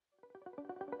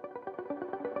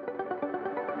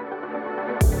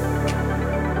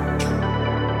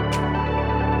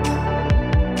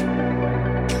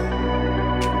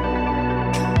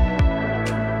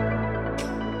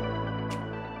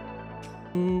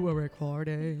we're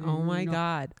recording. Oh my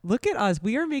God. Look at us.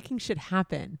 We are making shit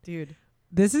happen. Dude.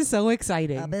 This is so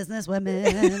exciting. Business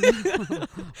women.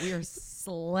 We are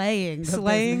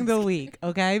slaying the week,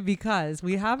 okay? Because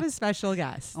we have a special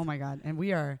guest. Oh my God. And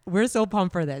we're so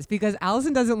pumped for this because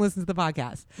Allison doesn't listen to the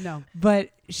podcast. No.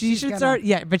 But she should start.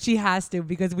 Yeah, but she has to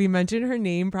because we mention her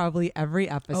name probably every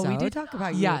episode. Oh, we do talk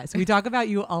about you. Yes, we talk about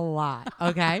you a lot,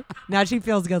 okay? Now she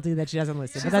feels guilty that she doesn't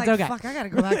listen, She's but that's like, okay. Fuck, I got to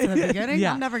go back to the beginning.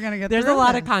 Yeah. I'm never going to get There's through a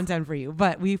lot this. of content for you,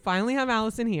 but we finally have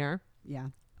Allison here. Yeah.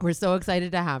 We're so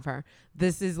excited to have her.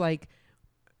 This is like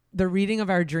the reading of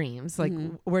our dreams. Like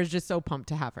we're just so pumped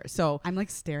to have her. So I'm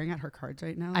like staring at her cards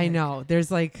right now. I know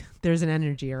there's an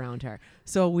energy around her.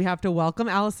 So we have to welcome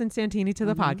Allison Santini to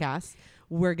the podcast.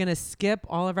 We're going to skip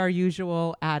all of our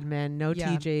usual admin, no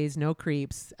TJs, no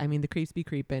creeps. I mean, the creeps be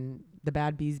creeping, the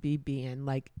bad bees be being.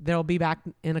 Like, they'll be back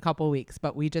in a couple of weeks,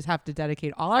 but we just have to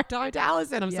dedicate all our time to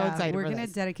Allison. I'm so excited for this. We're going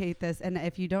to dedicate this. And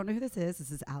if you don't know who this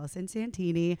is Allison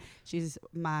Santini. She's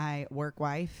my work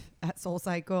wife at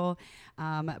SoulCycle.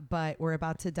 But we're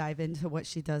about to dive into what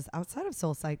she does outside of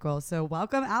SoulCycle. So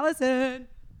welcome, Allison.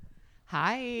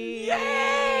 Hi.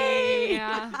 Yay!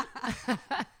 Yeah.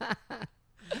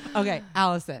 Okay,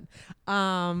 Allison.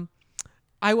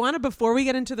 I want to, before we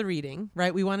get into the reading,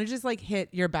 right, we want to just like hit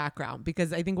your background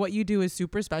because I think what you do is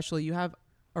super special. You have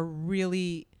a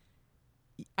really,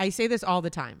 I say this all the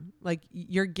time, like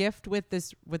your gift with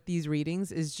these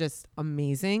readings is just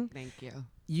amazing. Thank you.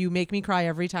 You make me cry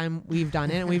every time we've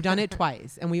done it, and we've done it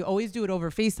twice, and we always do it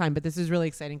over FaceTime, but this is really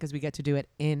exciting because we get to do it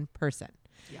in person.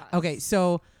 Yes. Okay,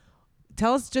 so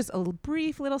tell us just a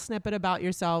brief little snippet about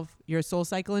yourself. You're a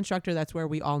SoulCycle instructor. That's where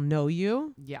we all know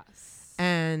you. Yes.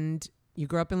 And you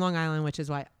grew up in Long Island, which is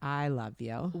why I love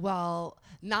you. Well,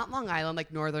 not Long Island,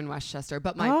 like northern Westchester,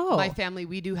 but my family,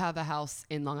 we do have a house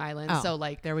in Long Island. So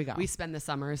like there we go. We spend the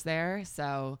summers there.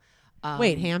 So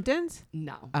wait, Hamptons?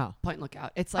 No. Oh. Point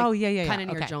Lookout. It's like kind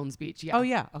of near Jones Beach. Yeah. Oh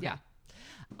yeah. Okay.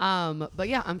 Yeah. But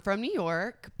yeah, I'm from New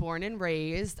York, born and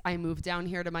raised. I moved down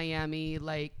here to Miami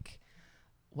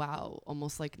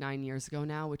almost like 9 years ago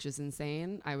now, which is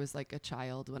insane. I was like a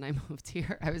child when I moved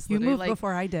here. I was literally moved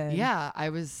before I did. Yeah, I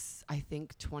was, I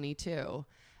think 22.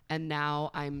 And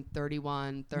now I'm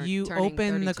 31. You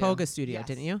opened the Koga studio, yes.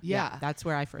 didn't you? Yeah. That's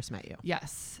where I first met you.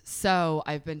 Yes. So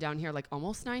I've been down here like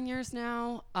almost 9 years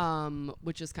now,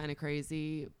 which is kind of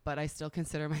crazy, but I still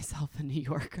consider myself a New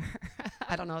Yorker.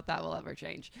 I don't know if that will ever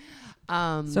change.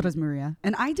 So does Maria.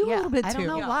 And I do a little bit too. I don't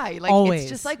know why. Like always. It's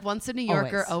just like once a New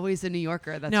Yorker, always a New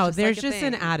Yorker. That's no, just there's like just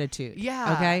an attitude.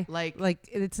 Yeah. Okay. Like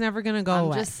it's never going to go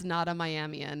away. I'm just not a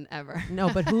Miamian ever. No,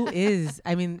 but who is?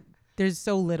 I mean, there's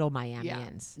so little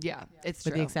Miamians. Yeah, it's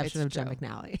with true. the exception it's of true. Jen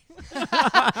McNally.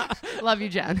 Love you,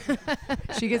 Jen.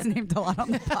 She gets named a lot on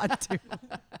the pod too.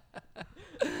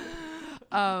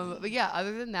 But yeah,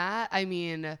 other than that, I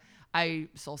mean,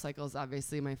 SoulCycle is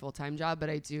obviously my full-time job, but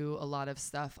I do a lot of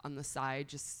stuff on the side,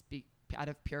 just out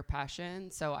of pure passion.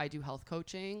 So I do health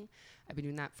coaching. I've been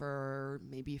doing that for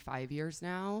maybe 5 years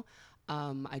now.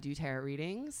 I do tarot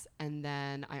readings, and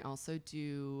then I also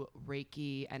do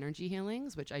Reiki Energy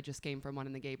Healings, which I just came from one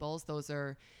in the Gables. Those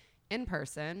are in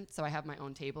person. So I have my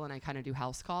own table and I kind of do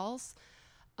house calls.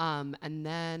 And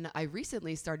then I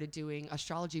recently started doing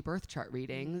astrology birth chart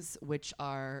readings, which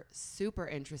are super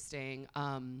interesting.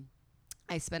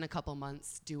 I spent a couple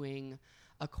months doing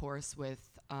a course with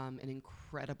an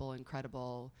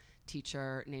incredible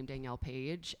teacher named Danielle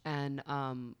Page. And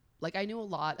I knew a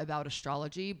lot about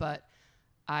astrology, but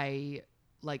I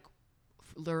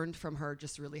learned from her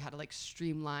just really how to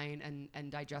streamline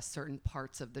and digest certain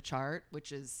parts of the chart,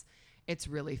 it's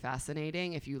really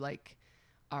fascinating if you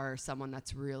are someone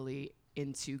that's really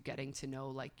into getting to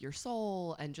know your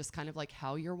soul and just kind of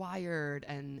how you're wired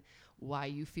and why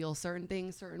you feel certain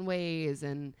things certain ways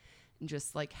and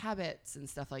just habits and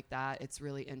stuff like that. It's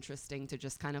really interesting to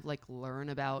just kind of learn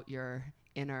about your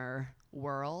inner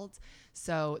world.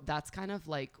 So that's kind of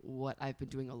what I've been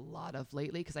doing a lot of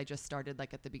lately, because I just started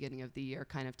at the beginning of the year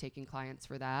kind of taking clients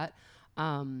for that.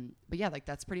 But yeah,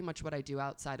 that's pretty much what I do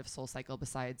outside of SoulCycle,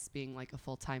 besides being a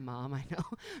full-time mom. I know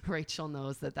Rachel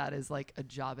knows that is a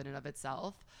job in and of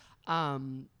itself.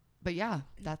 But yeah,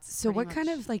 that's so. What kind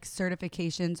of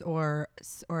certifications or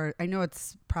I know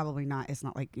it's probably not. It's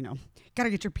not gotta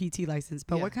get your PT license.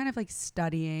 But what kind of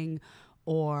studying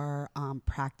or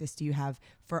practice do you have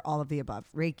for all of the above?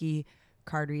 Reiki,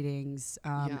 card readings,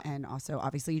 and also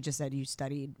obviously you just said you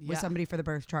studied with somebody for the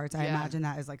birth charts. I imagine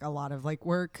that is a lot of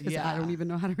work, because I don't even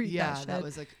know how to read that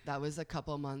shit. that was a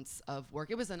couple months of work.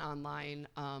 It was an online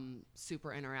super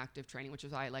interactive training, which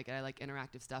is why I like it. I like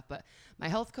interactive stuff. But my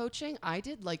health coaching I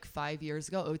did 5 years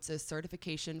ago. It's a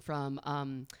certification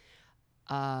from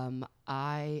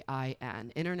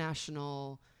IIN,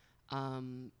 International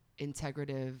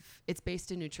Integrative. It's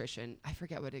based in nutrition. I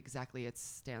forget what exactly it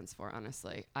stands for,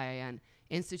 honestly. IIN,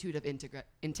 Institute of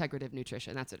Integrative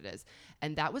Nutrition. That's what it is.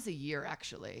 And that was a year,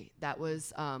 actually. That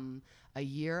was a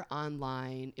year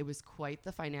online. It was quite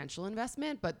the financial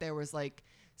investment, but there was like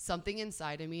something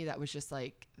inside of me that was just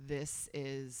like, this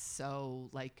is so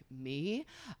like me.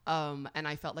 And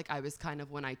I felt like I was kind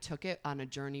of, when I took it on a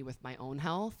journey with my own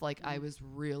health, like I was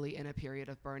really in a period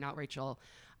of burnout. Rachel,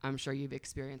 I'm sure you've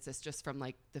experienced this just from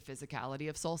like the physicality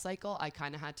of SoulCycle. I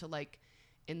kind of had to like,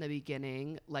 in the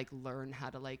beginning, like learn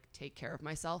how to like take care of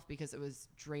myself because it was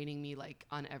draining me like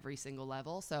on every single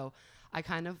level. So I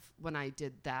kind of, when I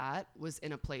did that, was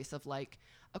in a place of like,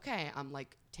 okay, I'm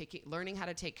like learning how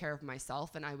to take care of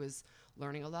myself. And I was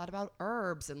learning a lot about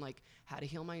herbs and like how to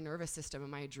heal my nervous system and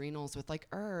my adrenals with like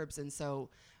herbs. And so,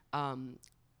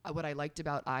 what I liked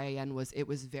about IIN was it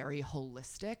was very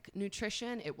holistic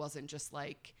nutrition. It wasn't just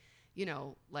like, you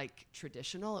know, like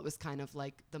traditional. It was kind of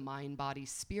like the mind, body,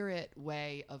 spirit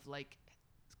way of like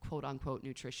quote unquote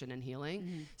nutrition and healing.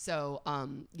 Mm-hmm. So,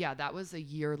 yeah, that was a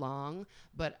year long,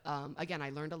 but, again,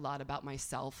 I learned a lot about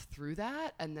myself through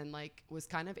that. And then like was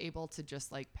kind of able to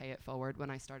just like pay it forward when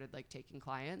I started like taking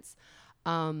clients.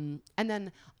 And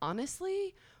then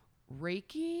honestly,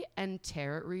 Reiki and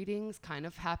tarot readings kind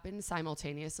of happened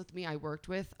simultaneous with me. I worked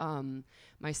with,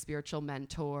 my spiritual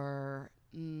mentor,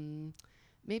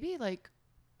 maybe like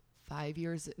 5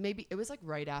 years, maybe it was like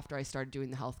right after I started doing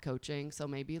the health coaching. So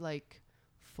maybe like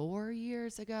 4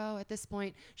 years ago at this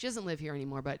point. She doesn't live here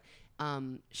anymore, but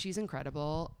she's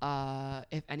incredible.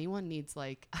 If anyone needs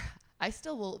like, I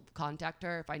still will contact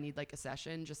her if I need like a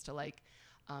session just to like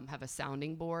have a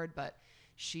sounding board, but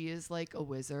she is like a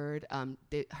wizard.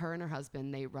 Her and her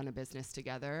husband, they run a business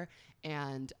together,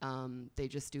 and they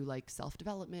just do like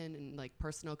self-development and like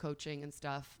personal coaching and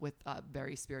stuff with a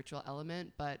very spiritual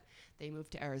element. But they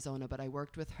moved to Arizona, but I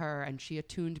worked with her and she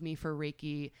attuned me for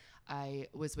Reiki. I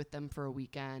was with them for a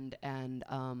weekend, and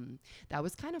that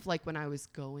was kind of like when I was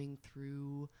going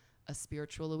through a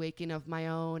spiritual awakening of my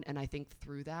own. And I think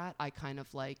through that, I kind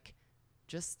of like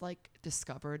just like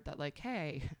discovered that like,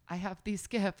 hey, I have these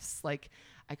gifts, like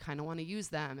I kind of want to use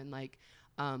them. And like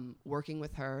working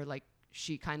with her, like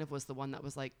she kind of was the one that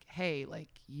was like, hey, like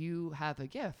you have a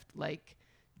gift, like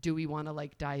do we want to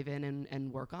like dive in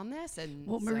and work on this? And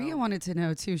well, Maria wanted to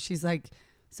know too. She's like,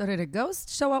 so did a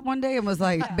ghost show up one day and was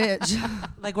like, bitch?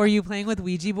 Like, were you playing with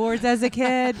Ouija boards as a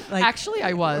kid? Like, actually,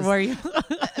 I was. Were you?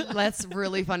 That's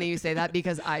really funny you say that,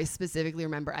 because I specifically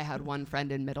remember I had one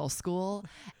friend in middle school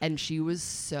and she was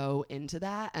so into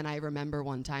that. And I remember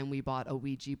one time we bought a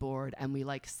Ouija board and we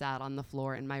like sat on the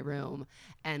floor in my room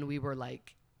and we were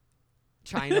like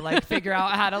trying to like figure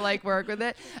out how to like work with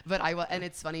it. But and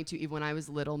it's funny too, even when I was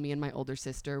little, me and my older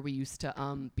sister, we used to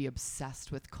be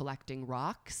obsessed with collecting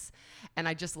rocks. And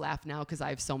I just laugh now because I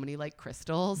have so many like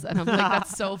crystals, and I'm like,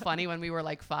 that's so funny. When we were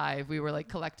like 5, we were like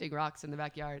collecting rocks in the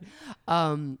backyard.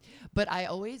 But I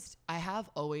have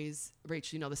always,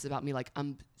 Rach, you know this about me, like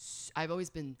I've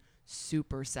always been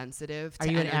super sensitive to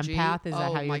energy. Are you an empath? Is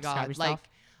that how you describe yourself? Like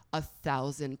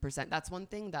 1,000%. That's one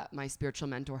thing that my spiritual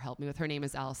mentor helped me with. Her name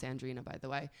is Allison Santini, by the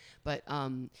way. But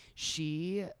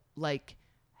she like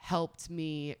helped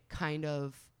me kind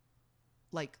of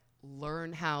like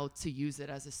learn how to use it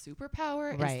as a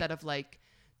superpower, right, instead of like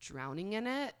drowning in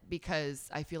it. Because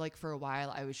I feel like for a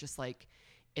while I was just like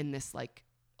in this like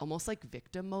almost like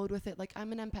victim mode with it. Like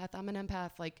I'm an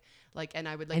empath. Like, and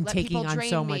I would like and let taking people on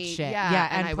drain so me. much shit. Yeah.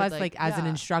 And plus like as an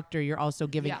instructor, you're also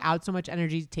giving out so much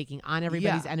energy, taking on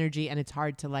everybody's energy. And it's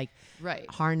hard to like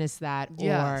harness that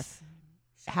or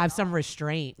have some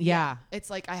restraint. Yeah. It's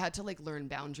like I had to like learn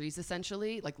boundaries,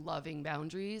 essentially, like loving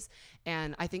boundaries.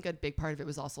 And I think a big part of it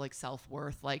was also like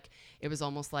self-worth. Like it was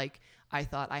almost like I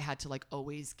thought I had to like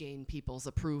always gain people's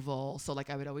approval. So like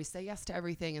I would always say yes to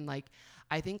everything. And like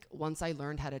I think once I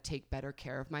learned how to take better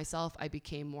care of myself, I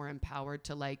became more empowered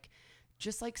to like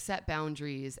just like set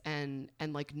boundaries and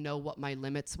like know what my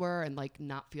limits were and like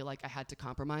not feel like I had to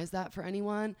compromise that for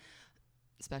anyone.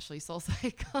 Especially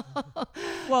SoulCycle.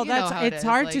 Well, it's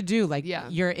hard like, to do. Like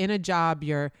you're in a job,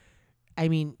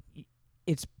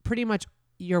 it's pretty much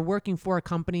you're working for a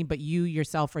company, but you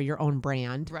yourself are your own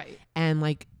brand. Right. And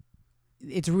like,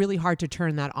 it's really hard to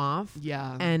turn that off.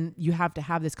 Yeah. And you have to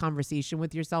have this conversation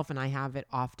with yourself. And I have it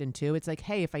often too. It's like,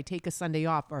 hey, if I take a Sunday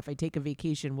off or if I take a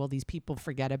vacation, will these people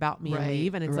forget about me and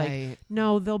leave? And it's like,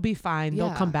 no, they'll be fine.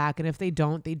 They'll come back. And if they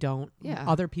don't, they don't. Yeah.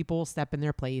 Other people will step in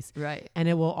their place. Right. And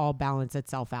it will all balance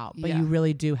itself out. But you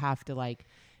really do have to like,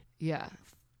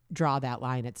 draw that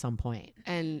line at some point.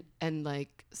 And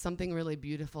like something really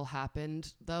beautiful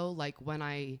happened though. Like when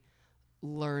I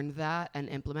learned that and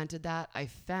implemented that, I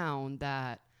found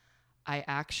that I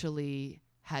actually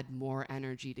had more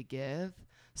energy to give.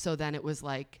 So then it was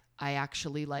like, I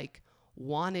actually like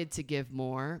wanted to give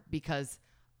more because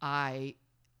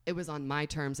it was on my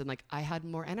terms and like I had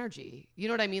more energy. You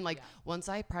know what I mean? Like once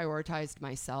I prioritized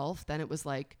myself, then it was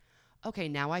like, okay,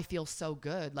 now I feel so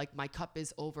good. Like my cup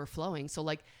is overflowing. So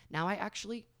like now I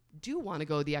actually do want to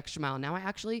go the extra mile. Now I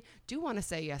actually do want to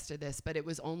say yes to this. But it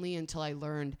was only until I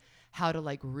learned how to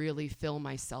like really fill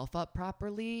myself up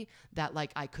properly that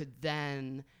like I could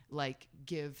then like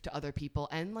give to other people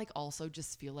and like also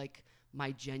just feel like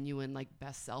my genuine like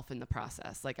best self in the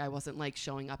process. Like I wasn't like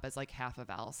showing up as like half of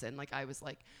Allison. Like I was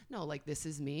like, no, like this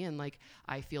is me and like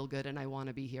I feel good and I want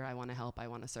to be here. I want to help. I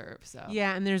want to serve. So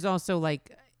yeah. And there's also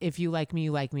like, if you like me,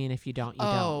 you like me. And if you don't, you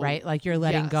don't, right? Like you're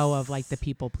letting go of like the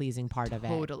people pleasing part of it.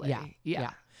 Totally.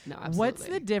 Yeah. No, absolutely. What's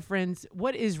the difference?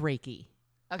 What is Reiki?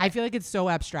 Okay. I feel like it's so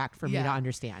abstract for me to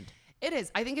understand. It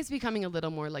is. I think it's becoming a little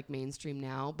more like mainstream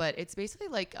now, but it's basically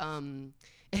like,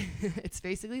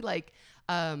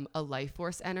 a life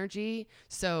force energy.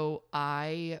 So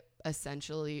I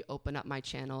essentially open up my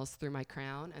channels through my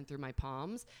crown and through my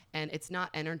palms. And it's not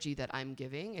energy that I'm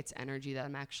giving. It's energy that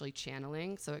I'm actually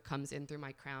channeling. So it comes in through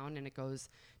my crown and it goes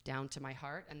down to my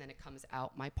heart and then it comes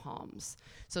out my palms.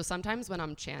 So sometimes when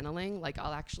I'm channeling, like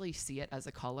I'll actually see it as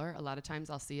a color. A lot of times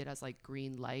I'll see it as like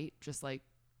green light, just like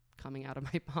coming out of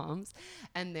my palms.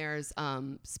 And there's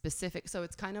specific, so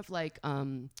it's kind of like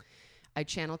I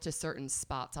channel to certain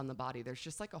spots on the body. There's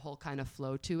just like a whole kind of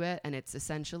flow to it. And it's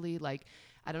essentially like,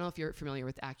 I don't know if you're familiar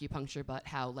with acupuncture, but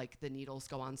how like the needles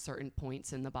go on certain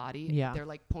points in the body. Yeah. They're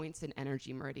like points in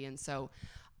energy meridians. So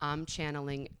I'm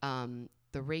channeling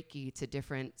the Reiki to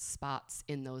different spots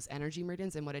in those energy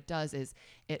meridians. And what it does is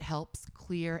it helps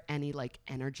clear any like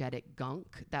energetic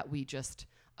gunk that we just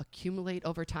accumulate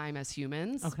over time as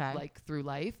humans, like through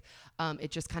life. It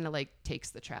just kind of like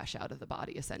takes the trash out of the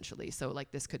body essentially. So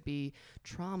like this could be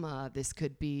trauma, this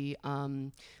could be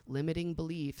limiting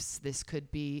beliefs, this could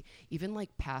be even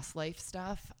like past life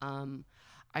stuff. I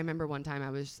remember one time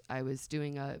I was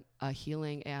doing a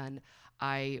healing and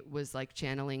I was like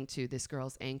channeling to this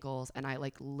girl's ankles and I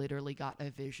like literally got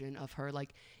a vision of her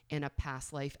like in a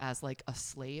past life as like a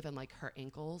slave and like her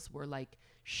ankles were like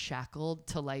shackled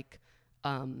to like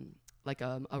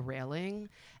a railing.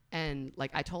 And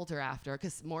like I told her after,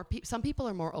 because some people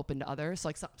are more open to others. So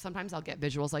like sometimes I'll get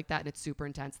visuals like that and it's super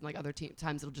intense. And like other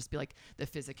times it'll just be like the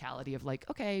physicality of like,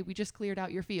 okay, we just cleared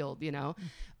out your field, you know?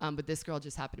 But this girl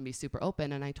just happened to be super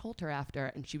open. And I told her after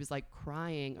and she was like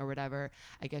crying or whatever.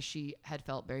 I guess she had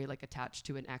felt very like attached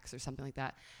to an ex or something like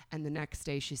that. And the next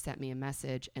day she sent me a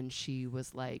message and she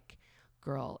was like,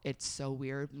 girl, it's so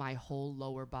weird. My whole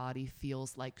lower body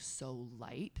feels like so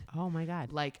light. Oh my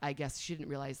God. Like, I guess she didn't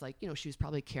realize like, you know, she was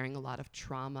probably carrying a lot of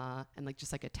trauma and like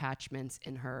just like attachments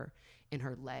in her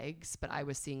legs. But I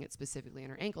was seeing it specifically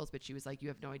in her ankles. But she was like, you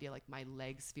have no idea. Like my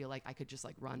legs feel like I could just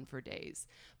like run for days.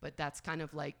 But that's kind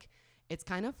of like, it's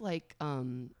kind of like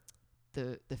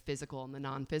the physical and the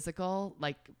non-physical,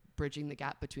 like bridging the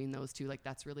gap between those two. Like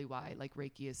that's really why like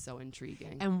Reiki is so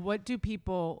intriguing. And what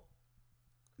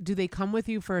do they come with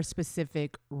you for a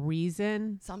specific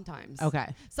reason? Sometimes. Okay.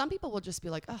 Some people will just be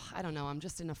like, oh, I don't know, I'm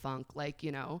just in a funk, like,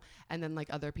 you know, and then like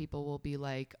other people will be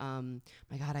like,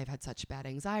 my God, I've had such bad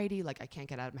anxiety, like I can't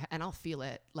get out of my head. And I'll feel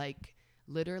it, like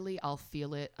literally I'll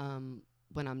feel it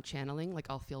when I'm channeling, like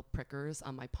I'll feel prickers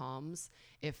on my palms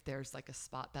if there's like a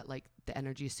spot that like the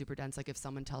energy is super dense. Like if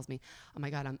someone tells me, oh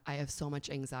my God, I have so much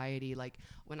anxiety, like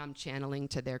when I'm channeling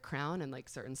to their crown and like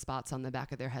certain spots on the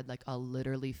back of their head, like I'll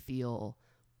literally feel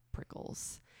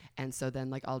prickles. And so then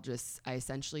like I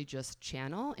essentially just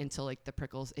channel until like the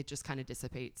prickles, it just kind of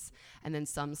dissipates. And then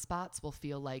some spots will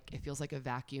feel like it feels like a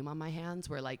vacuum on my hands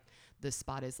where like the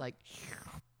spot is like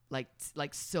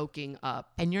soaking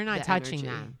up. And you're not touching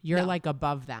them. You're like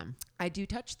above them. I do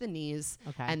touch the knees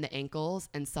and the ankles.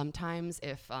 And sometimes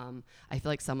if I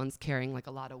feel like someone's carrying like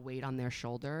a lot of weight on their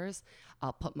shoulders,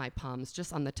 I'll put my palms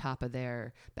just on the top of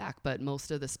their back. But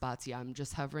most of the spots, I'm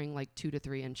just hovering like 2 to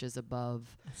 3 inches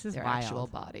above their actual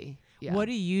body. Yeah. What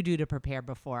do you do to prepare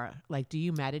before? Like, do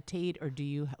you meditate or do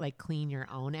you like clean your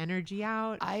own energy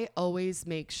out? I always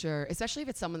make sure, especially if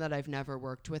it's someone that I've never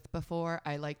worked with before,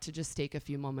 I like to just take a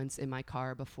few moments in my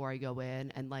car before I go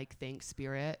in and like thank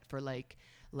spirit for like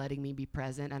letting me be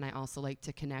present. And I also like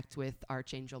to connect with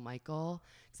Archangel Michael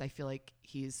because I feel like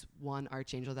he's one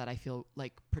archangel that I feel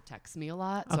like protects me a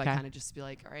lot. So I kind of just be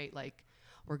like, all right, like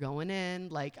we're going in,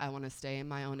 like, I want to stay in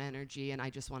my own energy, and I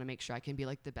just want to make sure I can be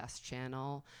like the best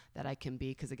channel that I can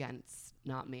be. 'Cause again, it's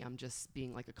not me. I'm just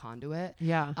being like a conduit.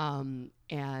 Yeah.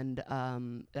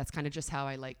 That's kind of just how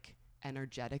I like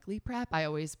energetically prep. I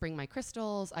always bring my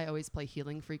crystals. I always play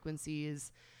healing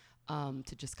frequencies,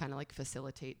 to just kind of like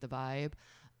facilitate the vibe.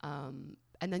 And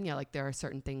then, yeah, like there are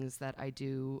certain things that I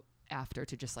do after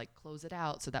to just like close it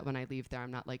out, so that when I leave there,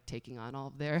 I'm not like taking on all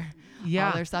of their,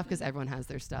 all their stuff, because everyone has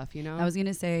their stuff, you know? I was going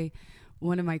to say,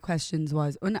 one of my questions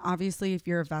was, and obviously if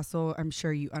you're a vessel, I'm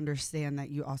sure you understand that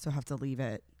you also have to leave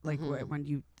it. Like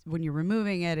when you're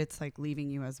removing it, it's like leaving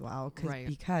you as well.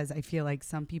 Because I feel like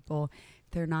some people,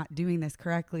 if they're not doing this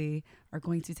correctly, are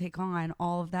going to take on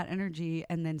all of that energy,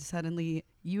 and then suddenly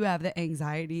you have the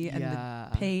anxiety and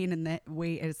the pain and the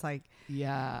weight. It's like,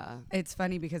 it's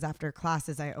funny because after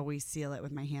classes, I always seal it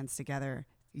with my hands together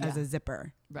as a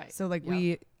zipper. Right. So like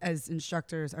we as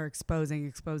instructors are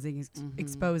exposing.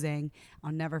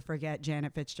 I'll never forget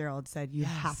Janet Fitzgerald said, you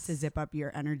have to zip up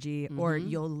your energy or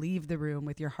you'll leave the room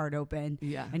with your heart open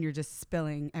and you're just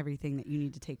spilling everything that you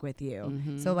need to take with you.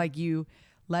 So like you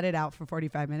let it out for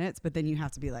 45 minutes, but then you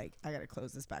have to be like, I got to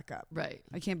close this back up. Right.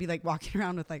 I can't be like walking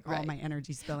around with like all my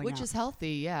energy spilling Which out. is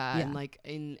healthy. Yeah. And like,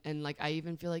 and like, I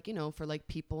even feel like, you know, for like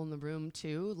people in the room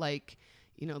too, like,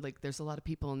 you know, like there's a lot of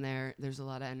people in there, there's a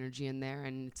lot of energy in there,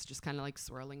 and it's just kind of like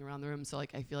swirling around the room. So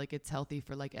like, I feel like it's healthy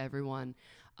for like everyone,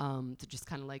 to just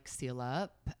kind of like seal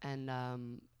up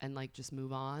and like just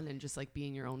move on and just like be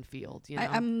in your own field, you know?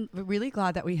 I'm really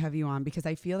glad that we have you on, because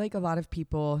I feel like a lot of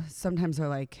people sometimes are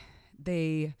like,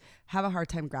 they have a hard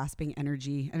time grasping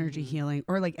energy healing,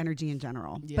 or like energy in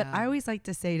general. But I always like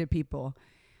to say to people,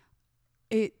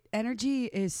 energy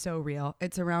is so real.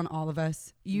 It's around all of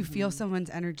us. You feel someone's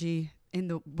energy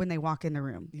when they walk in the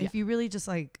room. If you really just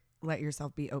like let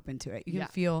yourself be open to it, you can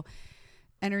feel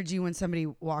energy when somebody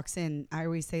walks in. I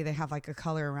always say they have like a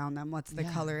color around them. What's the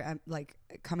color like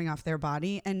coming off their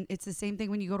body? And it's the same thing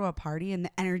when you go to a party and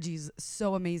the energy is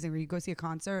so amazing, or you go see a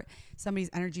concert, somebody's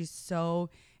energy is so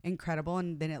incredible,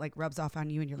 and then it like rubs off on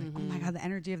you and you're like, oh my God, the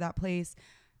energy of that place.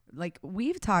 Like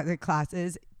we've taught the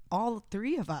classes, all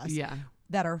three of us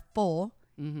that are full,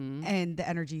 and the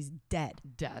energy's dead.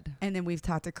 And then we've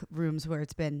taught to rooms where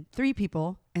it's been 3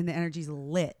 people and the energy's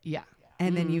lit.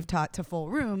 And then you've taught to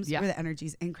full rooms where the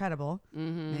energy's incredible.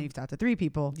 And then you've taught to 3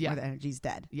 people where the energy's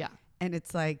dead. And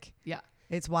it's like,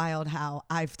 it's wild how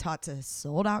I've taught to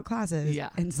sold out classes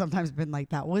and sometimes been like,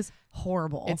 that was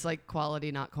horrible. It's like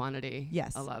quality, not quantity.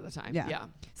 Yes. A lot of the time.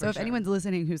 So if anyone's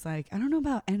listening who's like, I don't know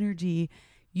about energy,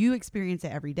 you experience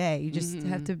it every day. You just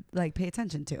have to like pay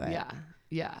attention to it.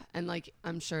 Yeah. And like,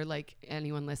 I'm sure like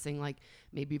anyone listening, like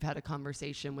maybe you've had a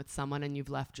conversation with someone and you've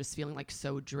left just feeling like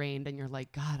so drained, and you're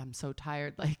like, God, I'm so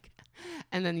tired. Like,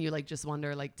 and then you like just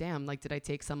wonder like, damn, like, did I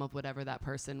take some of whatever that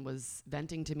person was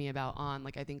venting to me about on?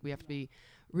 Like, I think we have to be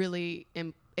really,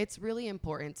 it's really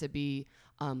important to be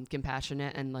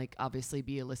compassionate and like obviously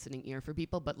be a listening ear for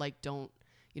people, but like don't,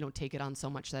 you know, take it on so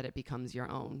much that it becomes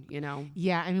your own, you know?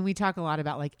 Yeah. I mean, we talk a lot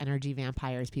about like energy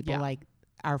vampires, people like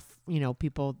our, you know,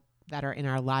 people that are in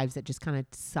our lives that just kind of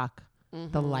suck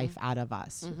the life out of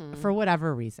us for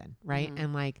whatever reason. Right.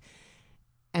 And like,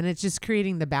 and it's just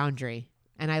creating the boundary.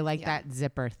 And I like that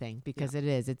zipper thing, because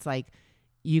it's like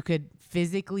you could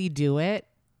physically do it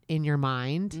in your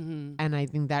mind. And I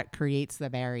think that creates the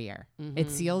barrier. It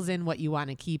seals in what you want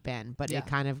to keep in, but it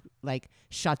kind of like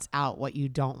shuts out what you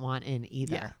don't want in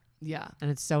either. And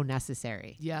it's so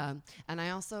necessary. And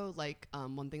I also like,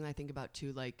 one thing I think about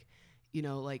too, like, you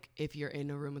know, like if you're in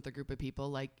a room with a group of people,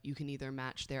 like you can either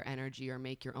match their energy or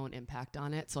make your own impact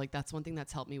on it. So like, that's one thing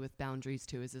that's helped me with boundaries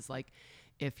too, is like,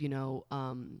 if, you know,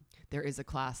 there is a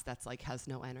class that's like, has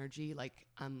no energy, like,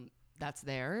 that's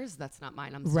theirs. That's not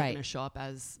mine. I'm still going to show up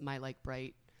as my like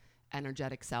bright,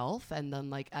 energetic self. And then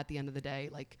like at the end of the day,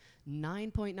 like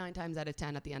 9.9 times out of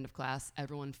 10 at the end of class,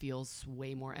 everyone feels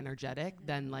way more energetic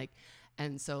than like,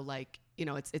 and so like, you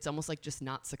know, it's almost like just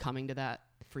not succumbing to that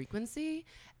frequency,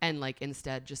 and like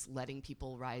instead just letting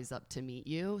people rise up to meet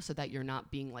you, so that you're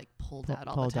not being like pulled out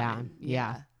all the time.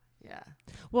 Yeah.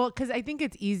 Well, because I think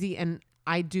it's easy, and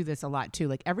I do this a lot too.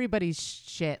 Like everybody's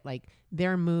shit, like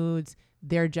their moods,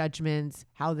 their judgments,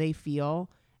 how they feel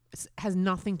has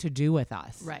nothing to do with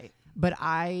us. Right. But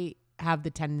I have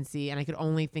the tendency, and I could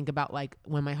only think about like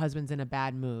when my husband's in a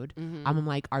bad mood, I'm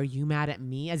like, are you mad at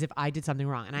me? As if I did something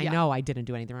wrong. And I know I didn't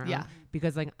do anything wrong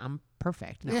because like I'm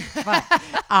perfect. No.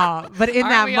 But in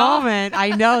that moment, I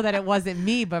know that it wasn't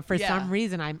me, but for some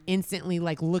reason I'm instantly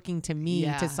like looking to me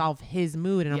to solve his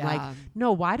mood. And I'm like,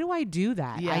 no, why do I do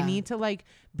that? I need to like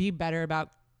be better about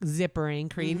zippering,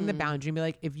 creating the boundary, and be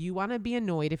like, if you want to be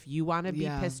annoyed, if you want to be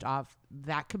pissed off,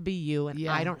 that could be you, and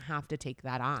I don't have to take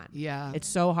that on. Yeah. It's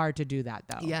so hard to do that,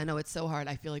 though. Yeah, no, it's so hard.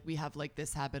 I feel like we have like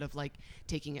this habit of like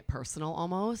taking it personal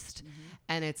almost.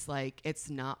 And it's like, it's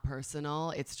not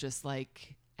personal. It's just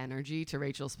like energy, to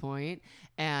Rachel's point.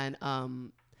 And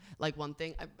like one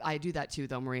thing, I do that too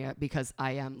though, Maria, because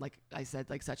I am, like I said,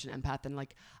 like such an empath. And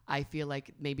like, I feel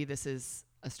like maybe this is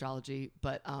astrology,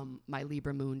 but my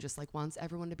Libra moon just like wants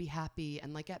everyone to be happy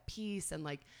and like at peace and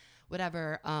like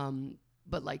whatever.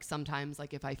 But like sometimes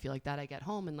like if I feel like that, I get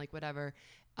home and like whatever,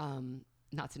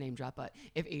 not to name drop, but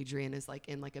if Adrian is like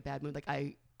in like a bad mood, like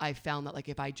I found that like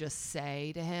if I just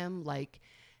say to him like,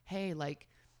 hey, like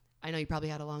I know you probably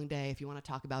had a long day, if you want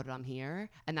to talk about it, I'm here.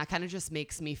 And that kind of just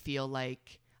makes me feel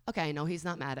like, okay, I know he's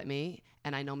not mad at me,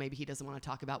 and I know maybe he doesn't want to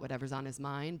talk about whatever's on his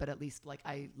mind, but at least like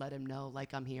I let him know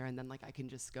like I'm here, and then like I can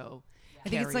just go. I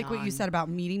think it's like what you said about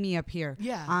meeting me up here.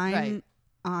 Yeah,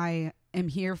 I am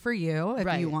here for you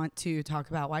if you want to talk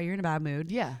about why you're in a bad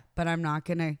mood. Yeah. But I'm not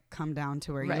going to come down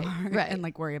to where you are and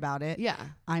like worry about it. Yeah.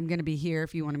 I'm going to be here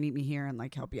if you want to meet me here and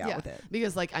like help you out with it.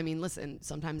 Because like, I mean, listen,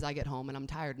 sometimes I get home and I'm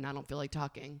tired and I don't feel like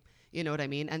talking. You know what I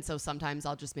mean? And so sometimes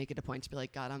I'll just make it a point to be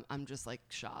like, God, I'm just like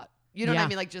shot. You know what I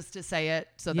mean? Like just to say it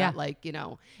so that like, you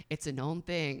know, it's a known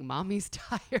thing. Mommy's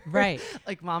tired. Right.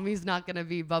 Like mommy's not going to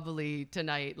be bubbly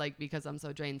tonight, like because I'm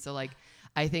so drained. So like,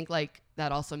 I think like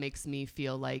that also makes me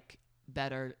feel like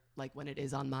better, like when it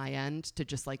is on my end to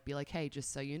just like be like, hey,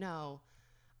 just so you know,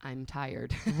 I'm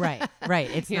tired. Right.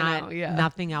 It's not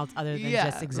nothing else other than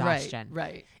just exhaustion.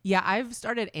 Right. Yeah. I've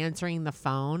started answering the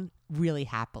phone really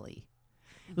happily.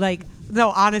 Like, no,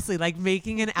 honestly, like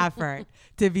making an effort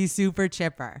to be super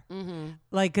chipper.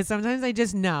 Like, cause sometimes I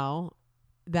just know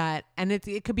that, and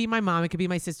it could be my mom, it could be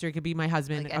my sister, it could be my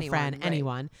husband, like a friend,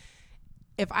 anyone.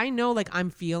 If I know like I'm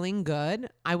feeling good,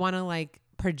 I want to like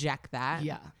project that.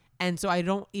 Yeah. And so I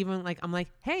don't even like, I'm like,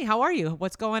 hey, how are you?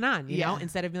 What's going on? You know,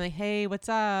 instead of being like, hey, what's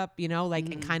up? You know, like,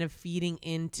 and kind of feeding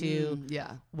into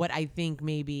what I think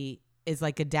maybe is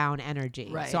like a down energy.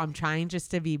 Right. So I'm trying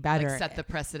just to be better. Like set the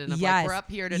precedent of like, we're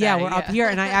up here today. Yeah, we're up here.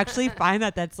 And I actually find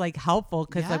that that's like helpful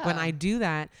because like when I do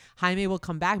that, Jaime will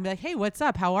come back and be like, hey, what's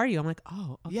up? How are you? I'm like,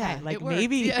 oh, okay. Yeah, like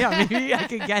maybe, maybe I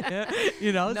could get it,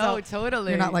 you know? No, so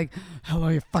totally. You're not like, hello,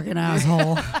 you fucking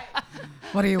asshole.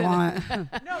 What do you want? No,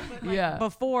 but like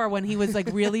before when he was like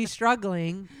really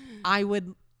struggling, I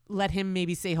would let him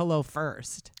maybe say hello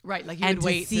first. Right. Like and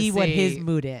wait to see what his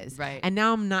mood is. Right. And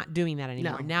now I'm not doing that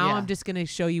anymore. No, now I'm just going to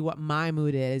show you what my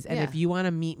mood is. And if you want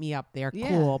to meet me up there,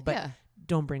 cool. But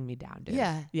don't bring me down, dude.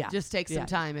 Yeah. Just take some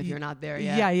time if you're not there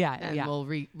yet. And we'll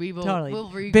totally. we'll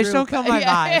regroup. Bitch, don't kill my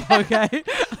vibe. Okay.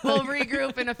 We'll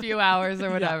regroup in a few hours or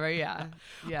whatever. Yeah.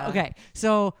 Okay.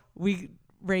 So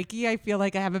Reiki, I feel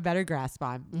like I have a better grasp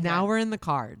on. Okay. Now we're in the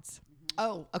cards.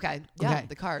 Oh, okay. Yeah, okay.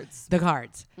 The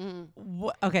cards.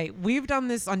 Okay, we've done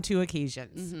this on 2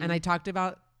 occasions, and I talked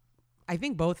about, I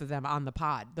think both of them on the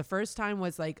pod. The first time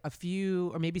was like a few,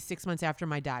 or maybe 6 months after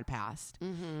my dad passed.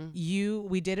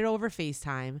 We did it over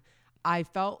FaceTime. I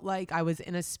felt like I was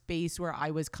in a space where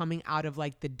I was coming out of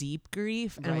like the deep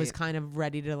grief and was kind of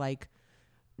ready to like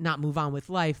not move on with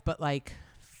life, but like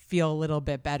feel a little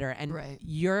bit better. And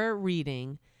your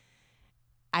reading,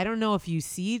 I don't know if you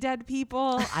see dead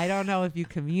people. I don't know if you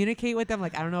communicate with them.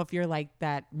 Like, I don't know if you're like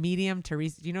that medium,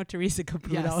 Teresa. Do you know Teresa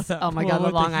Caputo? Yes. Oh my God,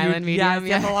 the Long Island medium.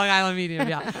 Yeah, the Long Island medium.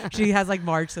 Yeah. She has like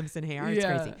Marge Simpson hair. It's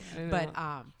crazy. But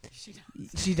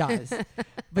she does.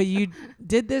 But you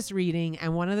did this reading,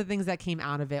 and one of the things that came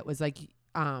out of it was like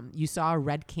you saw a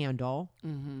red candle.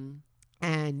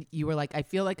 And you were like, I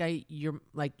feel like your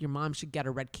mom should get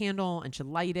a red candle and should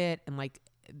light it, and like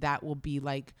that will be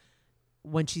like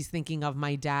when she's thinking of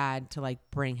my dad to like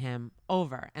bring him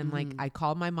over. And like I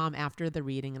called my mom after the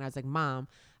reading and I was like, Mom,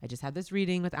 I just had this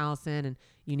reading with Allison and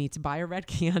you need to buy a red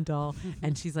candle.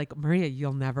 And she's like, Maria,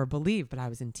 you'll never believe, but I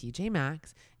was in TJ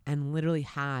Maxx and literally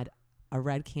had a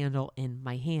red candle in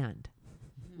my hand.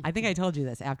 I think I told you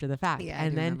this after the fact. Yeah,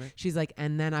 and then she's like,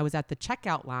 and then I was at the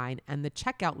checkout line and the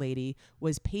checkout lady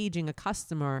was paging a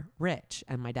customer, Rich.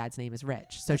 And my dad's name is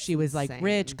Rich. So she was like,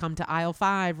 Rich, come to aisle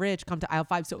 5, Rich, come to aisle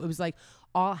 5. So it was like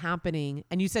all happening.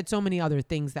 And you said so many other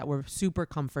things that were super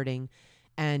comforting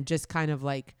and just kind of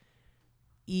like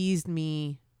eased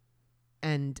me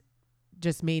and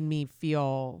just made me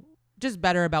feel just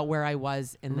better about where I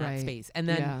was in that space. And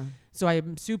then, so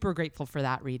I'm super grateful for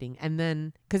that reading. And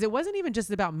then, cause it wasn't even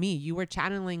just about me, you were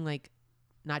channeling like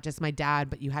not just my dad,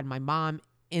 but you had my mom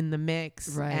in the mix.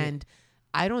 Right. And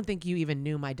I don't think you even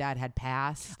knew my dad had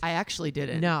passed. I actually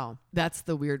didn't. No. That's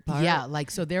the weird part. Yeah. Like,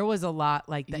 so there was a lot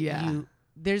like that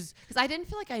there's, because I didn't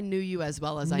feel like I knew you as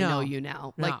well as I know you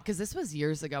now. Like, because this was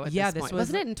years ago at this point.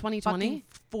 Wasn't it in 2020?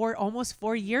 Almost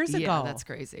 4 years ago. Yeah, that's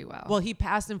crazy. Wow. Well, he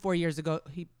passed in 4 years ago.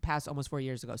 He passed almost 4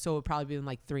 years ago. So it would probably been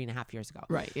like 3.5 years ago.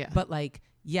 Right. Yeah. But like,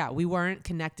 yeah, we weren't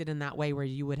connected in that way where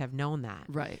you would have known that.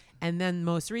 Right. And then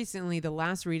most recently, the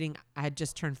last reading, I had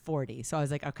just turned 40. So I was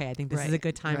like, okay, I think this is a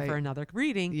good time for another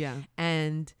reading. Yeah.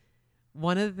 And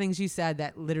one of the things you said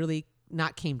that literally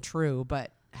not came true,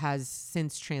 but has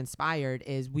since transpired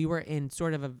is we were in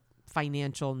sort of a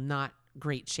financial, not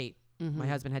great shape. Mm-hmm. My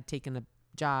husband had taken a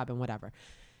job and whatever.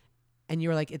 And you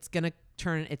were like, it's going to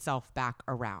turn itself back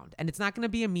around. And it's not going to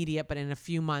be immediate, but in a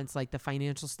few months, like the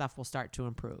financial stuff will start to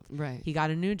improve. Right. He got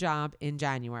a new job in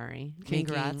January.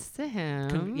 Congrats to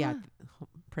him. Yeah.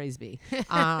 Praise be.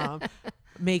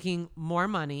 Making more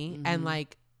money. Mm-hmm. And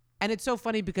like, and it's so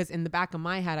funny because in the back of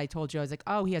my head, I told you, I was like,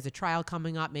 oh, he has a trial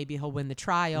coming up. Maybe he'll win the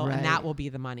trial and that will be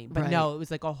the money. But no, it was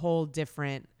like a whole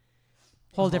different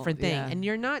thing. Yeah. And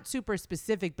you're not super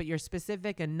specific, but you're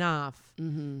specific enough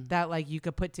that like you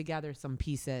could put together some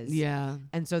pieces. Yeah.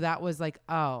 And so that was like,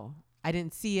 oh, I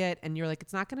didn't see it. And you're like,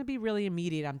 it's not going to be really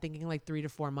immediate. I'm thinking like 3 to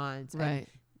 4 months. Right. And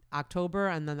October.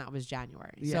 And then that was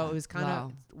January. Yeah. So it was kind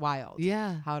of wild.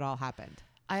 Yeah. How it all happened.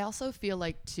 I also feel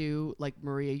like too, like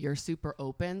Maria, you're super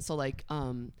open. So like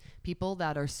people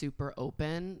that are super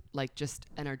open, like just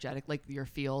energetic, like your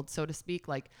field, so to speak,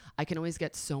 like I can always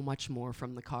get so much more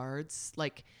from the cards.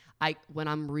 Like when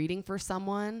I'm reading for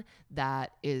someone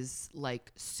that is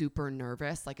like super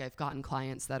nervous, like I've gotten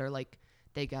clients that are like,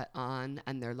 they get on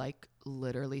and they're like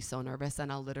literally so nervous, and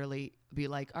I'll literally be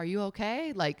like, are you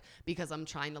okay? Like, because I'm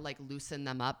trying to like loosen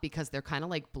them up because they're kind of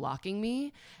like blocking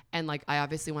me. And like, I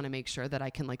obviously want to make sure that I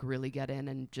can like really get in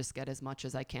and just get as much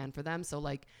as I can for them. So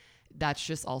like, that's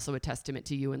just also a testament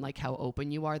to you and like how open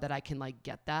you are that I can like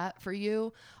get that for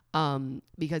you.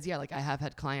 Because yeah, like I have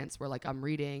had clients where like I'm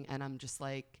reading and I'm just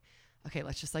like, okay,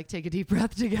 let's just like take a deep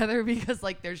breath together because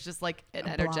like there's just like an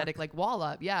energetic like wall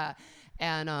up. Yeah.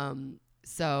 And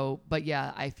so, but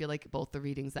yeah, I feel like both the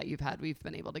readings that you've had, we've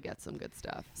been able to get some good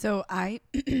stuff. So I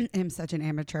am such an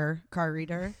amateur card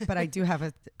reader, but I do have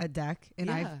a deck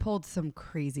and I've pulled some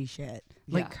crazy shit,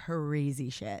 like crazy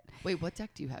shit. Wait, what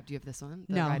deck do you have? Do you have this one?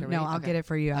 No, I'll get it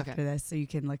for you after this so you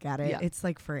can look at it. Yeah. It's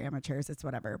like for amateurs, it's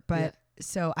whatever. But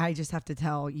so I just have to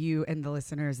tell you and the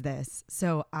listeners this.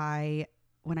 So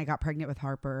when I got pregnant with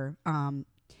Harper,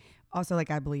 also like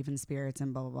I believe in spirits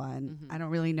and blah, blah, blah. And I don't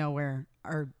really know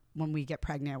when we get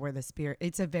pregnant, where the spirit,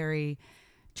 it's a very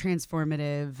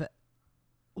transformative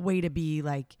way to be,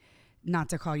 like, not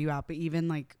to call you out, but even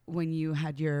like when you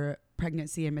had your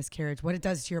pregnancy and miscarriage, what it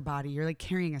does to your body, you're like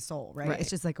carrying a soul, right? It's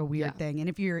just like a weird thing. And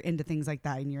if you're into things like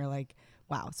that and you're like,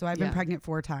 wow. So I've been pregnant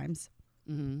 4 times.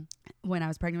 When I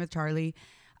was pregnant with Charlie,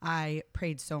 I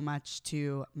prayed so much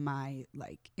to my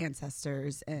like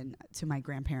ancestors and to my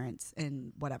grandparents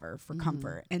and whatever for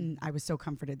comfort. And I was so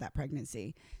comforted that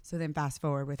pregnancy. So then fast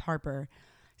forward with Harper,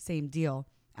 same deal.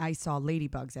 I saw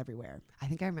ladybugs everywhere. I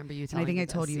think I remember you telling me. I think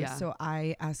I told you. Yeah. So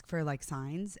I ask for like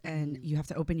signs and you have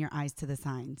to open your eyes to the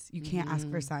signs. You can't ask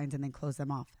for signs and then close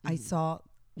them off. I saw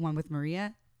one with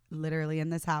Maria literally in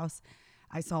this house.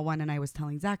 I saw one and I was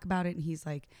telling Zach about it and he's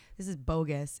like, this is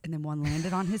bogus. And then one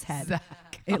landed on his head.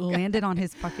 Zach. It landed on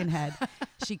his fucking head.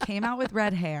 She came out with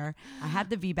red hair. I had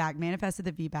the V-back, manifested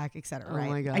the V-back, etc. Oh right?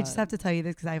 My God. I just have to tell you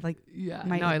this because I have like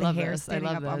the hair standing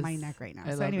up on my neck right now.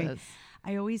 So anyway,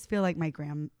 I always feel like my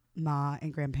grandma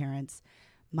and grandparents,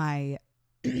 my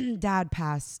dad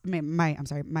passed,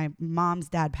 my mom's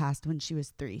dad passed when she was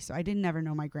 3. So I didn't ever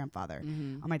know my grandfather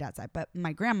on my dad's side. But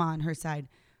my grandma on her side,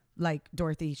 like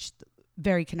Dorothy,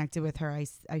 very connected with her.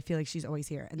 I feel like she's always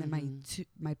here. And then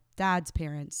my dad's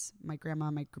parents, my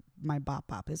grandma, my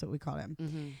bop is what we call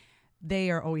him. They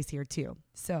are always here too.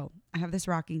 So I have this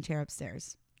rocking chair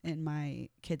upstairs in my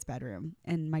kid's bedroom,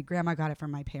 and my grandma got it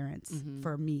from my parents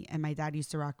for me. And my dad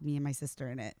used to rock me and my sister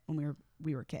in it when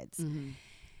we were kids.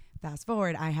 Fast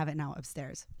forward, I have it now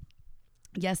upstairs.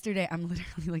 Yesterday, I'm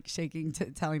literally like shaking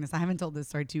telling this. I haven't told this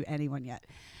story to anyone yet.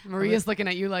 Maria's looking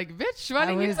at you like, bitch, why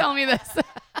didn't you tell me this?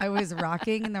 I was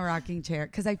rocking in the rocking chair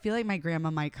because I feel like my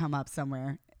grandma might come up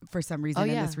somewhere for some reason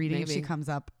in this reading. Maybe. If she comes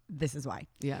up, this is why.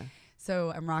 Yeah.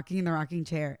 So I'm rocking in the rocking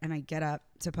chair and I get up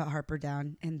to put Harper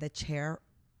down and the chair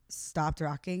stopped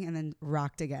rocking and then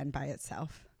rocked again by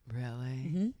itself.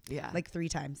 Really? Yeah. Like 3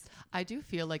 times. I do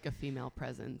feel like a female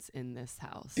presence in this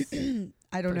house.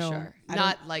 I don't know. Sure.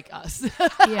 Not like us.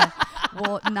 Yeah.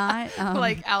 Well, not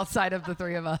like outside of the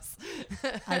three of us.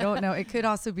 I don't know. It could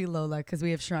also be Lola because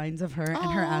we have shrines of her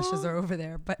and her ashes are over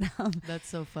there. But that's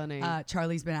so funny.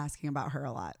 Charlie's been asking about her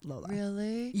a lot, Lola.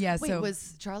 Really? Yeah. Wait, so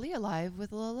was Charlie alive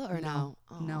with Lola or no?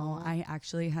 No, I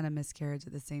actually had a miscarriage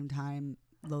at the same time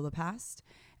Lola passed.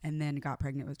 And then got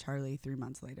pregnant with Charlie 3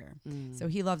 months later. So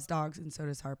he loves dogs, and so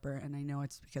does Harper. And I know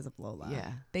it's because of Lola.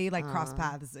 Yeah, they like cross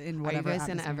paths in whatever. Are you guys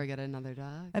gonna ever get another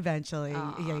dog? Eventually,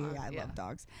 yeah. I love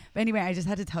dogs. But anyway, I just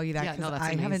had to tell you that because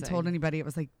I haven't told anybody. It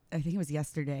was like I think it was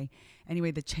yesterday. Anyway,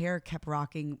 the chair kept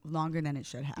rocking longer than it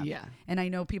should have. Yeah, and I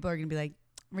know people are gonna be like,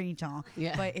 Rachel,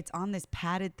 but it's on this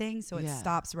padded thing, so it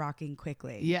stops rocking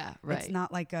quickly. Yeah, right. It's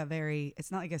not like a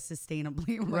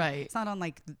sustainably, right. It's not on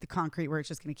like the concrete where it's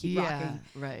just going to keep rocking.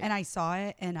 Right. And I saw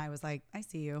it and I was like, I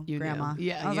see you Grandma. Knew.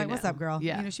 Yeah. I was like, what's up, girl?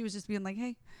 Yeah. You know, she was just being like,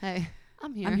 hey,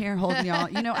 I'm here. I'm here holding y'all.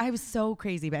 You know, I was so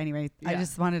crazy, but anyway, I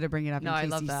just wanted to bring it up. No, in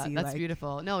case I love that. See, that's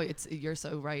beautiful. No, you're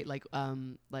so right. Like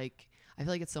I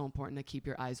feel like it's so important to keep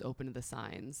your eyes open to the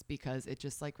signs because it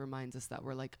just like reminds us that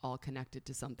we're like all connected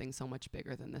to something so much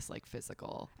bigger than this like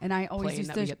physical. And I always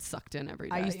used to get sucked in every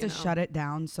day. I used to shut it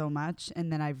down so much,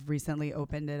 and then I've recently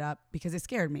opened it up because it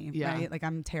scared me. Yeah. Right? Like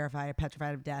I'm terrified,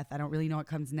 petrified of death. I don't really know what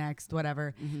comes next,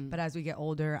 whatever. But as we get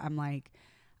older, I'm like,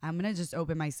 I'm going to just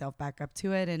open myself back up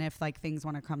to it. And if like things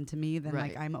want to come to me, then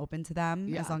like I'm open to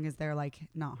them as long as they're like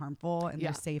not harmful and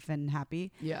they're safe and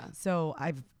happy. Yeah. So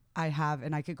I have,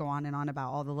 and I could go on and on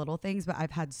about all the little things, but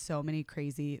I've had so many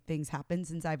crazy things happen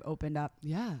since I've opened up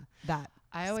that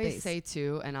I always say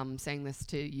too, and I'm saying this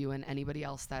to you and anybody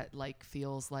else that like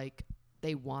feels like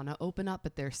they want to open up,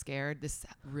 but they're scared. This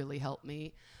really helped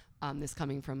me. This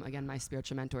coming from, again, my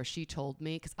spiritual mentor. She told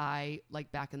me, because I like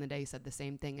back in the day said the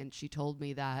same thing. And she told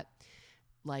me that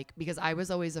like, because I was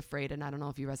always afraid, and I don't know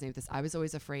if you resonate with this. I was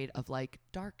always afraid of like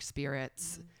dark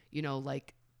spirits, you know,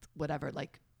 like whatever,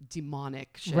 like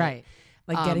demonic shit. Right.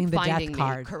 Like getting the death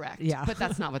card. Correct. Yeah. But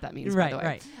that's not what that means, right, by the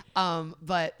way. Right.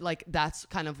 But like, that's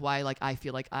kind of why, like, I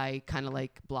feel like I kind of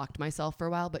like blocked myself for a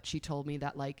while, but she told me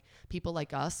that like people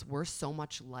like us, we're so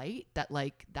much light that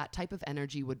like that type of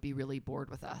energy would be really bored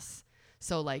with us.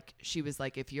 So like, she was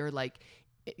like, if you're like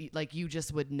you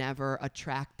just would never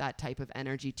attract that type of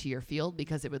energy to your field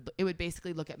because it would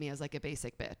basically look at me as like a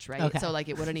basic bitch. Right. Okay. So like,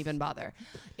 it wouldn't even bother.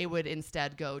 It would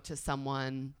instead go to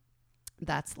someone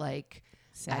that's like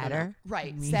sadder,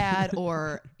 right? Sad,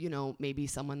 or you know, maybe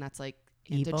someone that's like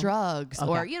into evil drugs,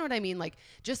 or you know what I mean, like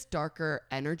just darker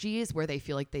energies where they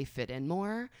feel like they fit in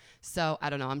more. So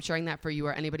I don't know. I'm sharing that for you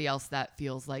or anybody else that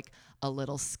feels like a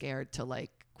little scared to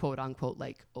like quote unquote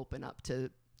like open up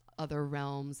to other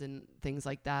realms and things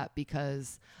like that,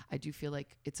 because I do feel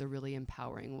like it's a really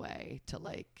empowering way to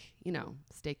like, you know,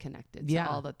 stay connected to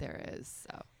all that there is.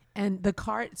 So. And the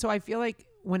card, so I feel like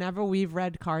whenever we've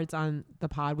read cards on the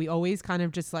pod, we always kind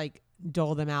of just like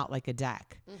dole them out like a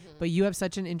deck. But you have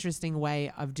such an interesting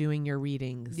way of doing your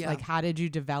readings. Like, how did you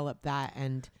develop that?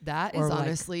 And that is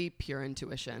honestly pure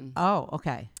intuition. Oh,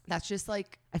 okay. That's just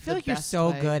like, I feel like you're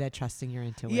so good at trusting your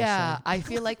intuition. Yeah. I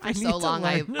feel like for so long,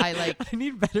 I like, I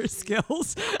need better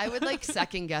skills. I would like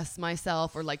second guess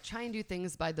myself or like try and do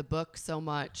things by the book so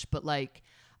much. But like,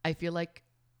 I feel like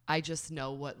I just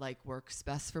know what like works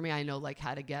best for me. I know like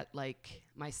how to get like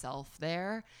myself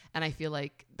there. And I feel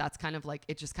like that's kind of like,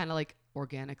 it just kind of like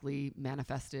organically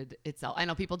manifested itself. I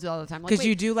know people do all the time. Because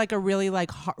you do like a really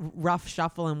like rough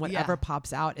shuffle and whatever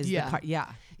pops out is the card. Yeah.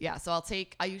 Yeah. So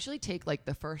I usually take like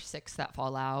the first 6 that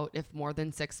fall out. If more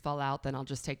than 6 fall out, then I'll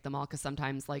just take them all. Cause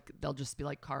sometimes like they'll just be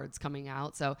like cards coming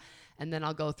out. So, and then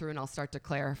I'll go through and I'll start to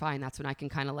clarify. And that's when I can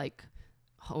kind of like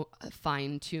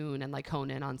fine tune and like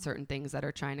hone in on certain things that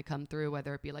are trying to come through,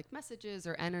 whether it be like messages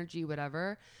or energy,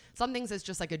 whatever. Some things is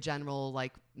just like a general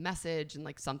like message, and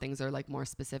like some things are like more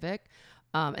specific.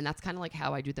 And that's kind of like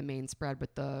how I do the main spread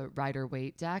with the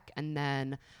Rider-Waite deck. And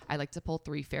then I like to pull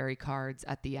 3 fairy cards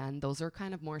at the end. Those are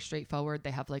kind of more straightforward.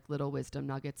 They have like little wisdom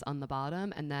nuggets on the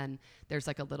bottom. And then there's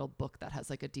like a little book that has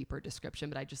like a deeper description,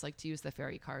 but I just like to use the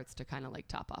fairy cards to kind of like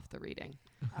top off the reading.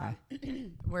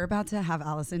 We're about to have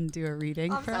Allison do a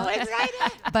reading. I'm so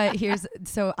excited. But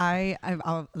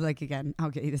I'll like, again,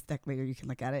 I'll get you this deck later. You can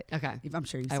look at it. Okay. I'm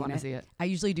sure you've seen it. I want to see it. I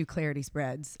usually do clarity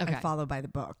spreads. Okay. I follow by the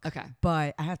book. Okay.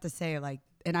 But I have to say, like,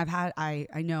 and I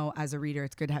know as a reader,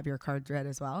 it's good to have your cards read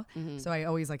as well. Mm-hmm. So I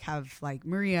always like have like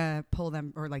Maria pull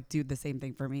them or like do the same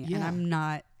thing for me. Yeah. And I'm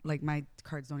not like, my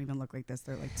cards don't even look like this.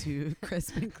 They're like too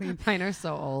crisp and clean. Mine are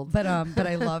so old. But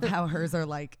I love how hers are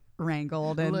like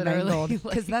wrangled and mangled,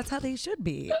 because that's how they should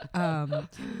be.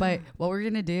 But what we're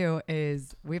going to do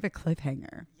is we have a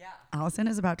cliffhanger. Yeah. Allison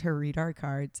is about to read our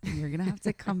cards, and you're going to have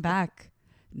to come back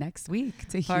next week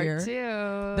to Part hear 2.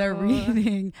 the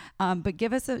reading. But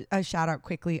give us a shout out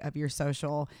quickly of your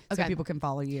social so people can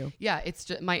follow you. Yeah, it's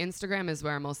just my Instagram is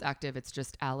where I'm most active. It's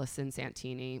just Allison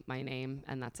Santini, my name,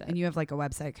 and that's it. And you have like a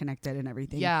website connected and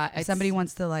everything. Yeah. If somebody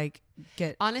wants to like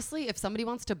get, honestly, if somebody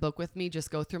wants to book with me,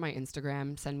 just go through my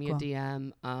Instagram, send me a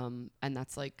DM. And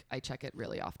that's like, I check it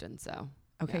really often. So.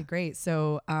 Okay, great.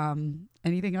 So,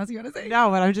 anything else you want to say? No,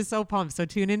 but I'm just so pumped. So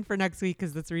tune in for next week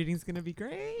because this reading's going to be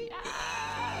great. Yeah.